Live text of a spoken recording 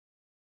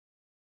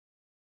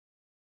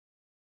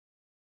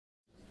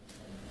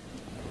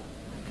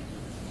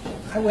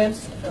I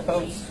went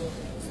about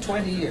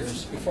 20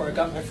 years before I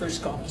got my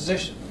first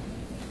composition,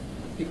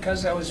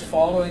 because I was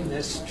following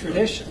this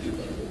tradition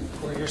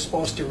where you're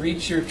supposed to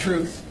reach your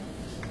truth,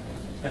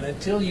 and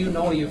until you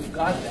know you've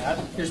got that,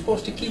 you're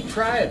supposed to keep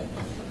trying.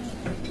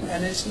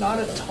 And it's not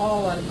at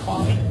all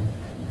uncommon.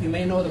 You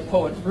may know the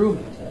poet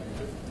Rumi.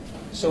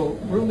 So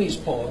Rumi's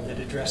poem that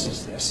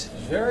addresses this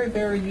is very,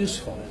 very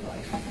useful in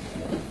life.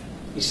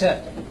 He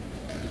said,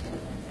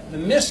 "The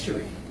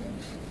mystery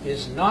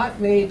is not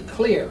made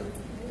clear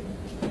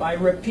by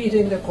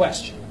repeating the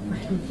question.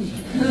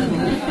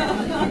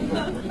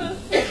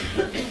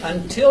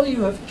 Until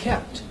you have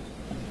kept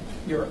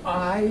your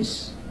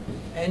eyes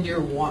and your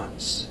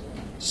wants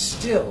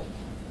still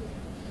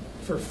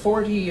for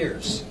 40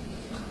 years,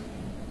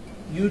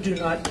 you do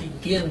not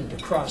begin to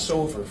cross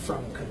over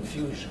from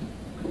confusion."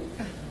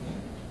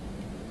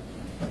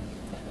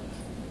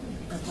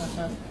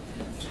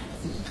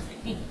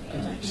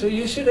 So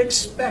you should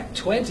expect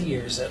 20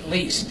 years at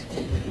least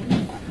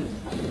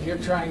if you're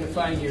trying to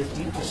find your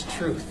deepest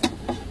truth.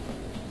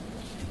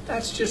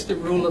 That's just the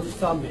rule of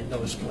thumb in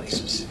those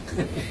places.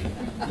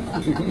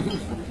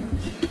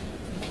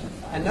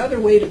 Another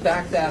way to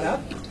back that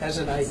up as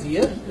an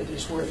idea that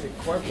is worth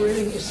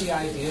incorporating is the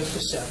idea of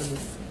the 7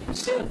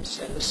 sins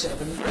and the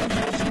 7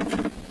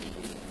 virtues.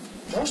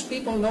 Most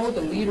people know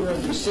the leader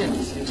of the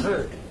sins. You've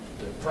heard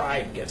that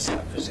pride gets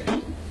that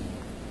position.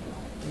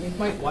 And you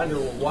might wonder,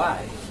 well,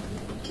 why?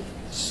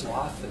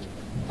 Sloth and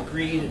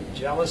greed and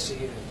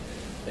jealousy,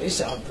 they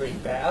sound pretty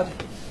bad.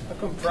 How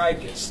come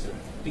pride gets to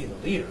be the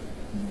leader?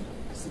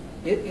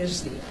 It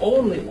is the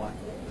only one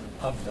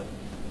of them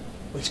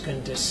which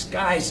can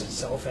disguise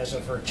itself as a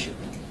virtue.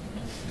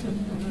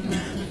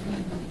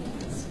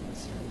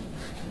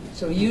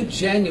 So you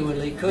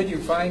genuinely could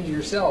find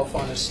yourself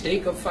on a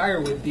stake of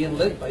firewood being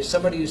lit by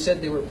somebody who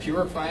said they were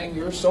purifying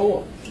your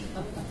soul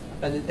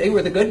and that they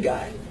were the good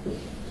guy.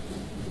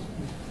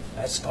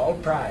 That's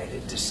called pride.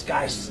 It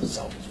disguises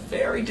itself. It's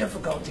very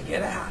difficult to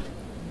get at.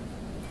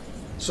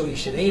 So you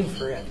should aim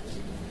for it.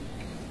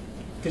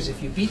 Because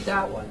if you beat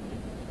that one,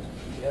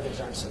 the others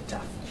aren't so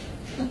tough.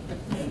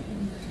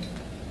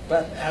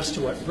 But as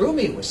to what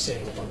Rumi was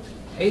saying about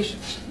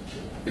patience,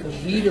 the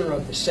leader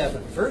of the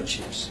 7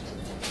 virtues,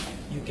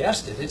 you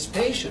guessed it, it's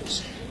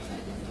patience.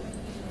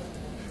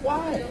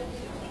 Why?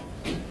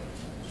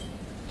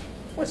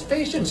 What's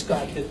patience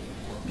got? The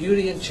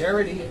beauty and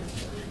charity?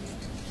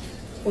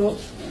 Well,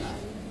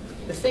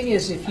 the thing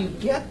is, if you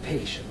get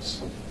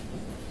patience,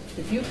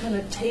 if you can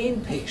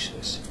attain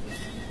patience,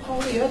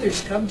 all the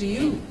others come to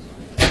you.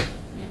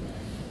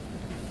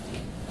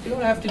 You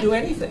don't have to do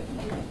anything.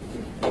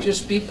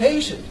 Just be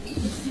patient.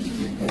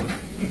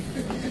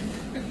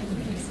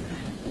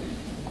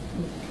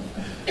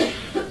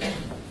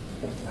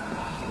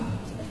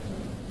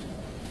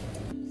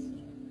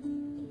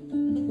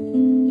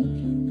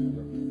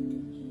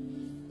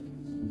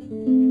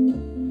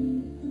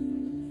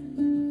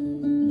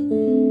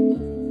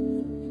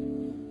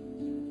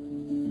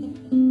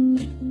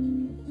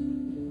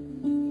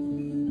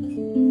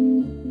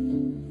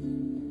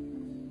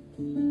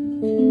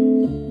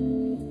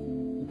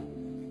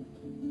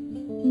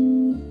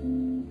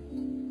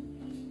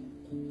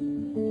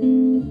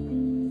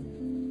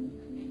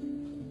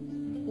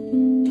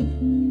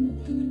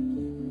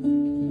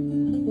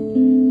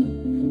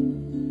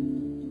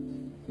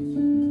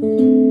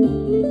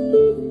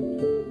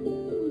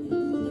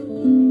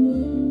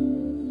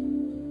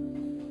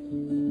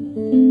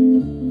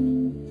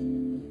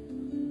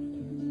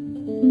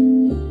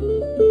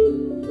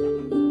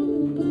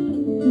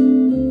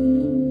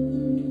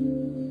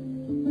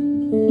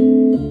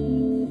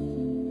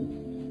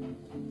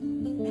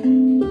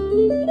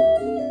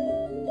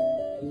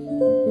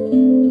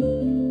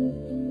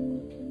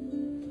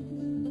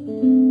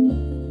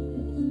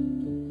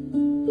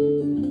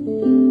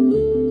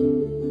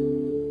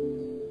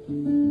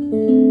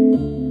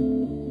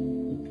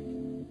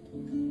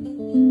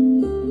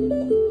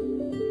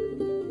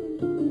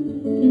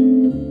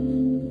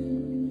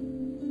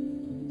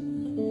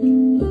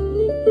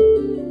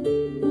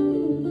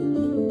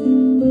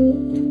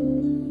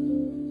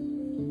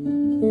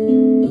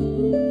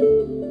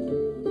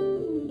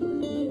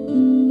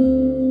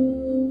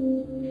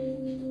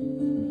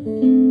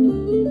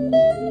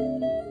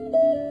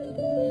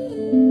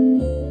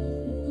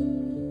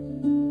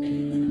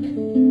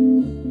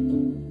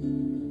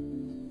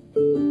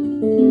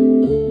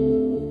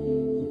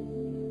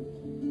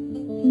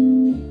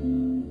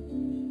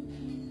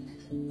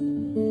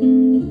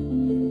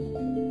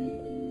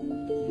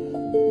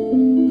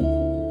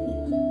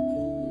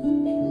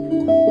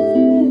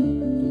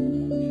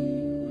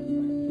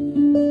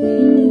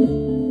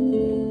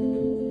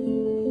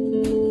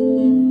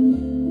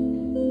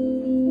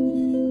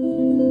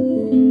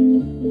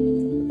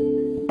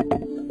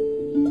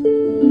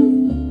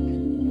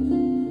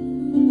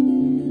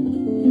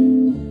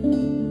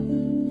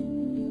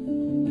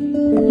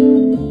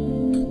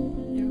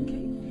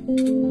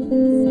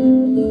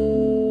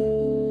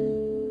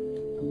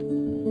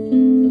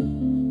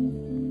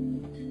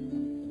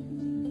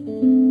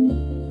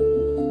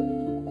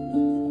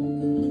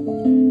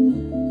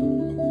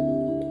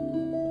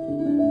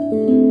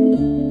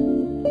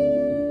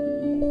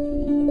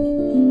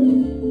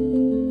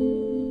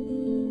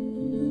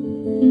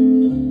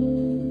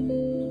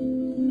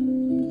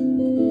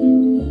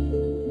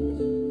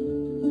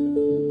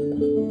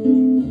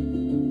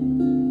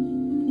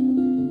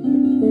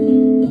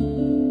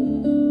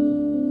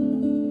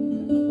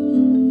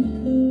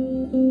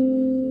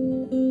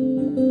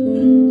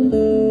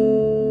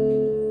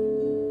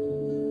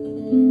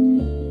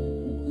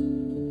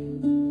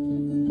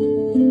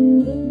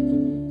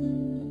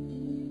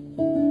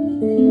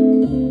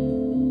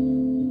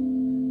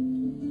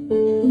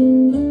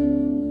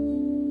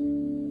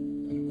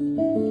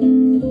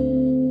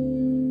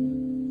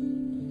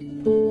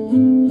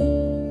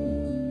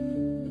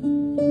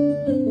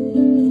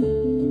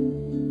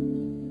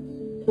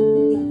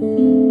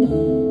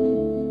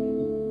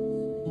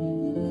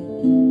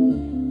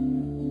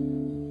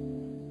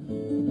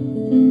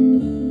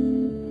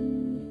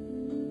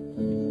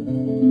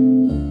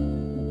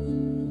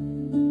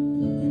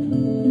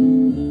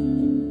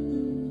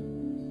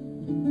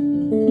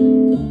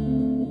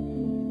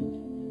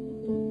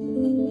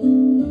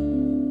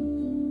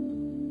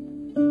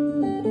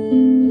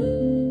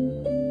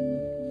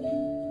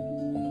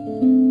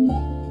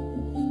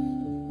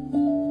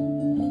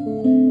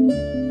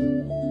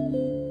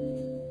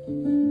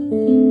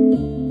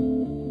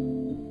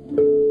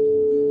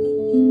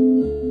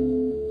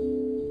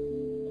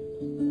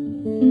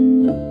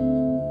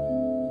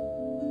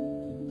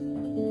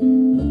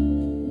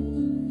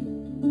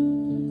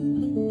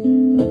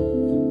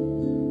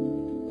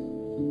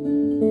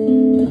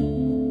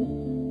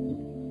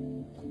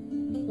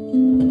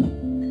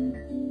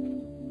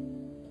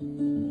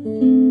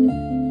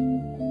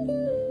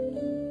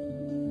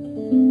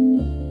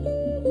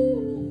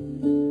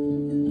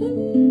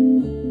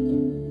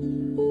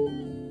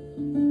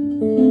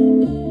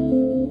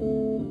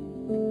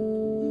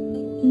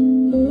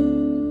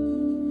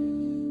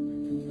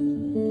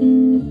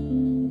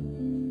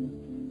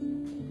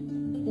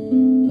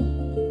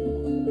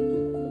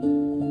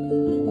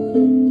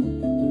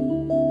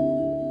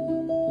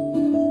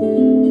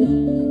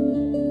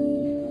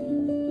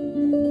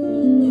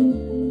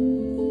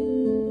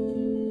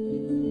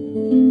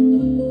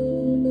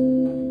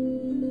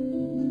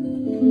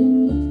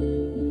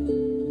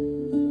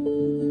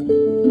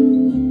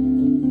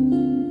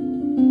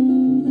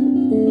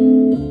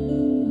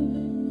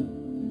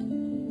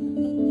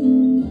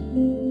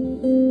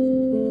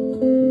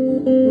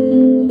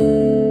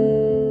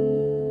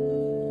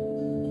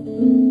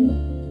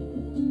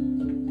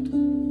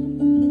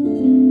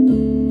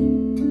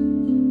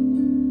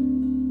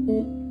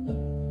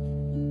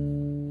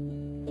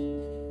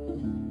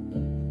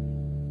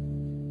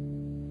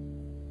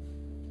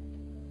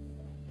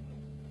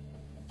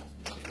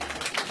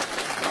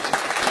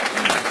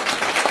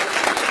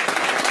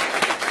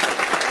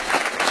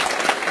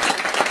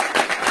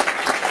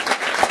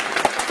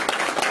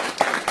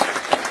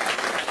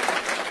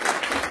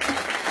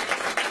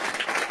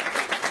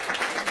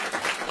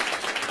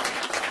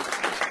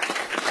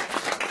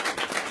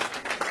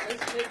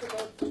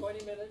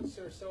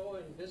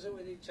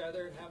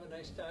 other and have a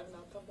nice time, and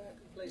I'll come back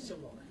and play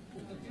some more.